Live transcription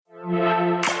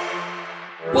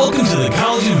Welcome to the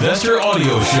College Investor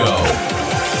Audio Show,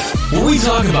 where we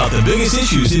talk about the biggest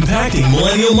issues impacting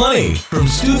millennial money, from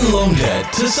student loan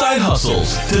debt to side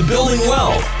hustles to building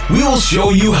wealth. We will show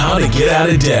you how to get out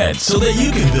of debt so that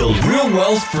you can build real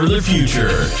wealth for the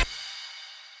future.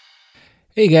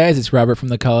 Hey guys, it's Robert from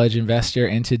the College Investor,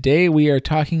 and today we are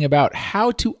talking about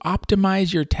how to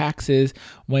optimize your taxes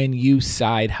when you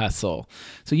side hustle.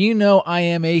 So you know I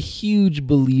am a huge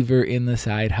believer in the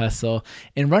side hustle,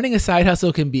 and running a side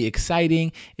hustle can be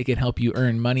exciting. It can help you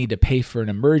earn money to pay for an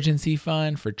emergency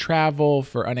fund, for travel,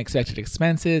 for unexpected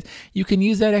expenses. You can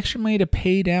use that extra money to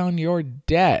pay down your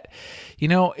debt. You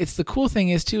know, it's the cool thing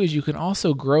is you can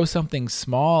also grow something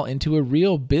small into a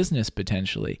real business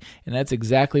potentially, and that's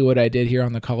exactly what I did here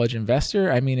on the College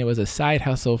Investor. I mean, it was a side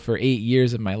hustle for 8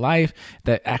 years of my life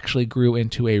that actually grew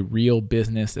into a real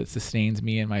business that sustains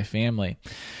me and my family.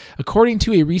 According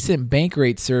to a recent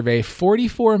Bankrate survey,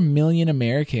 44 million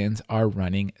Americans are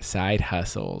running side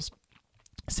hustles.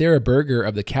 Sarah Berger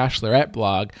of the Cashlorette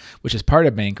blog, which is part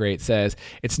of Bankrate, says,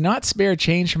 it's not spare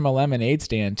change from a lemonade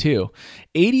stand too.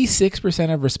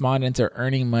 86% of respondents are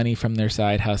earning money from their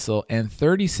side hustle, and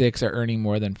 36% are earning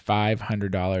more than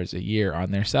 $500 a year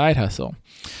on their side hustle.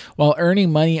 While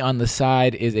earning money on the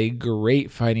side is a great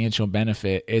financial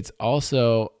benefit, it's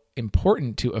also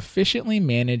important to efficiently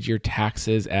manage your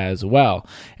taxes as well.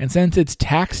 And since it's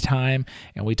tax time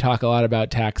and we talk a lot about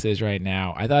taxes right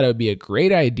now, I thought it would be a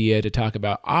great idea to talk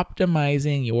about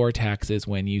optimizing your taxes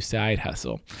when you side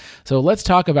hustle. So let's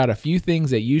talk about a few things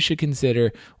that you should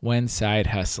consider when side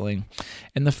hustling.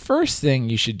 And the first thing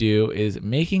you should do is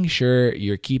making sure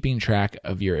you're keeping track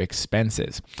of your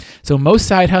expenses. So most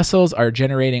side hustles are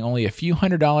generating only a few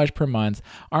 $100s per month,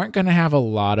 aren't going to have a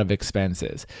lot of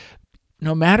expenses.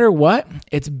 No matter what,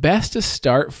 it's best to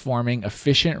start forming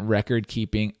efficient record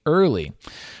keeping early.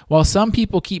 While some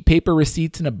people keep paper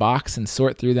receipts in a box and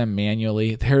sort through them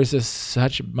manually, there's a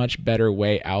such much better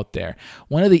way out there.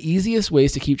 One of the easiest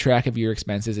ways to keep track of your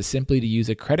expenses is simply to use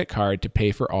a credit card to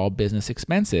pay for all business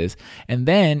expenses, and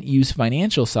then use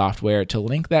financial software to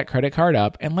link that credit card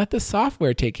up and let the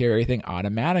software take care of everything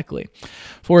automatically.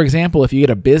 For example, if you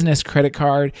get a business credit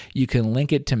card, you can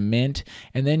link it to Mint,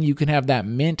 and then you can have that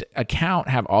Mint account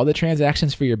have all the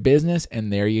transactions for your business,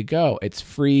 and there you go. It's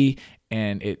free,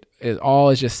 and it all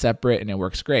is just separate, and it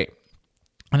works great.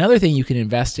 Another thing you can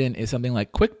invest in is something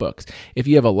like QuickBooks. If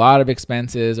you have a lot of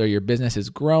expenses or your business is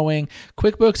growing,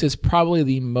 QuickBooks is probably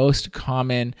the most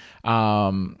common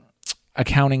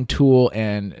accounting tool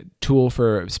and tool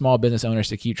for small business owners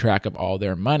to keep track of all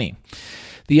their money.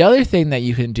 The other thing that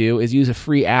you can do is use a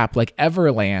free app like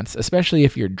Everlance, especially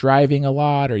if you're driving a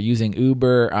lot or using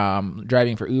Uber,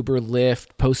 driving for Uber,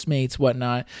 Lyft, Postmates,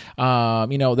 whatnot.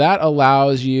 That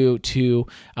allows you to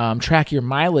track your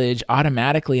mileage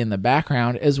automatically in the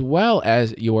background as well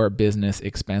as your business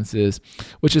expenses,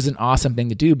 which is an awesome thing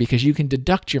to do because you can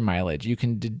deduct your mileage, you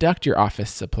can deduct your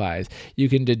office supplies, you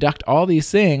can deduct all these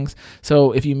things.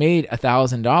 So if you made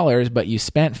 $1,000 but you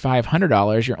spent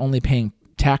 $500, you're only paying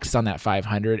taxes on that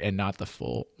 $500 and not the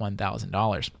full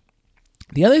 $1,000.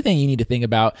 The other thing you need to think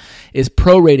about is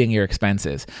prorating your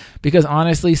expenses, because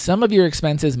honestly, some of your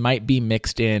expenses might be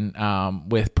mixed in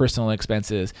with personal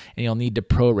expenses, and you'll need to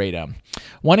prorate them.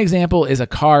 One example is a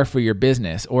car for your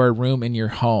business or a room in your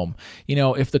home. You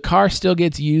know, if the car still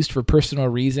gets used for personal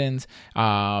reasons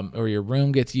or your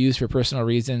room gets used for personal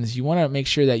reasons, you want to make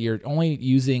sure that you're only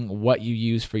using what you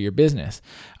use for your business.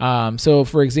 So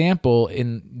for example,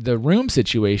 in the room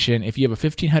situation, if you have a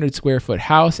 1,500 square foot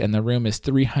house and the room is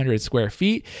 300 square feet,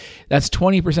 that's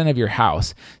 20% of your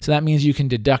house. So that means you can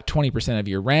deduct 20% of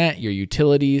your rent, your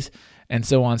utilities, and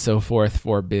so on and so forth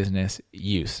for business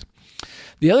use.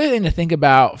 The other thing to think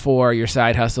about for your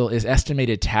side hustle is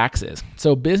estimated taxes.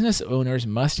 So business owners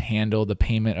must handle the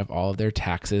payment of all of their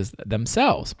taxes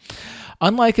themselves.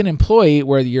 Unlike an employee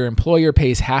where your employer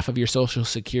pays half of your Social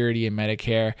Security and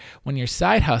Medicare, when your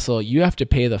side hustle, you have to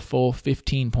pay the full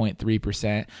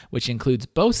 15.3%, which includes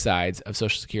both sides of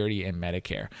Social Security and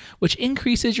Medicare, which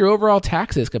increases your overall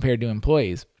taxes compared to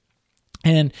employees.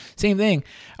 And same thing,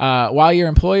 while your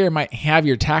employer might have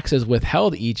your taxes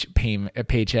withheld each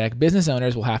paycheck, business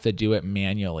owners will have to do it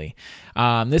manually.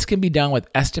 This can be done with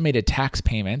estimated tax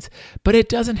payments, but it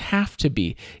doesn't have to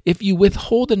be. If you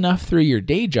withhold enough through your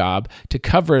day job to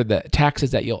cover the taxes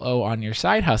that you'll owe on your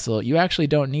side hustle, you actually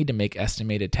don't need to make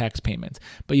estimated tax payments,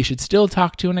 but you should still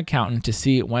talk to an accountant to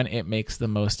see when it makes the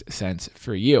most sense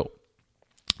for you.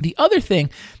 The other thing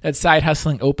that side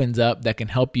hustling opens up that can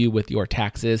help you with your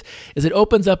taxes is it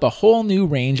opens up a whole new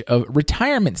range of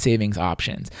retirement savings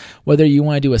options. Whether you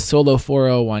want to do a solo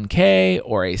 401k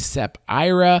or a SEP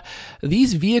IRA,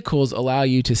 these vehicles allow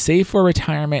you to save for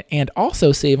retirement and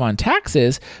also save on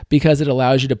taxes because it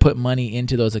allows you to put money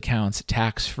into those accounts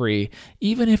tax-free,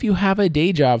 even if you have a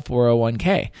day job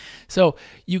 401k. So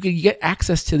you can get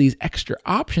access to these extra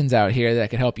options out here that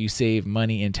can help you save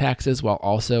money in taxes while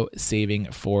also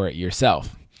saving for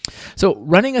yourself. So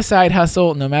running a side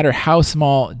hustle, no matter how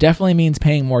small, definitely means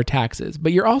paying more taxes,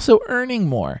 but you're also earning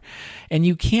more. And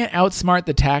you can't outsmart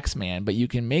the tax man, but you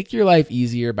can make your life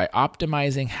easier by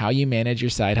optimizing how you manage your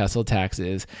side hustle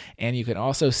taxes. And you can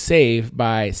also save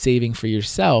by saving for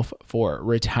yourself for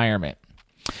retirement.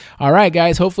 All right,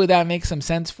 guys, hopefully that makes some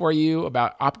sense for you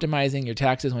about optimizing your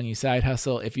taxes when you side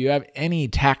hustle. If you have any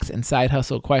tax and side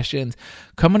hustle questions,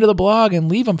 come into the blog and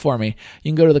leave them for me.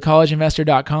 You can go to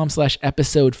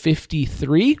thecollegeinvestor.com/episode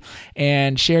 53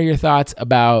 and share your thoughts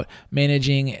about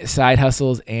managing side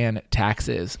hustles and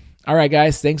taxes. All right,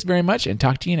 guys, thanks very much and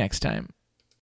talk to you next time.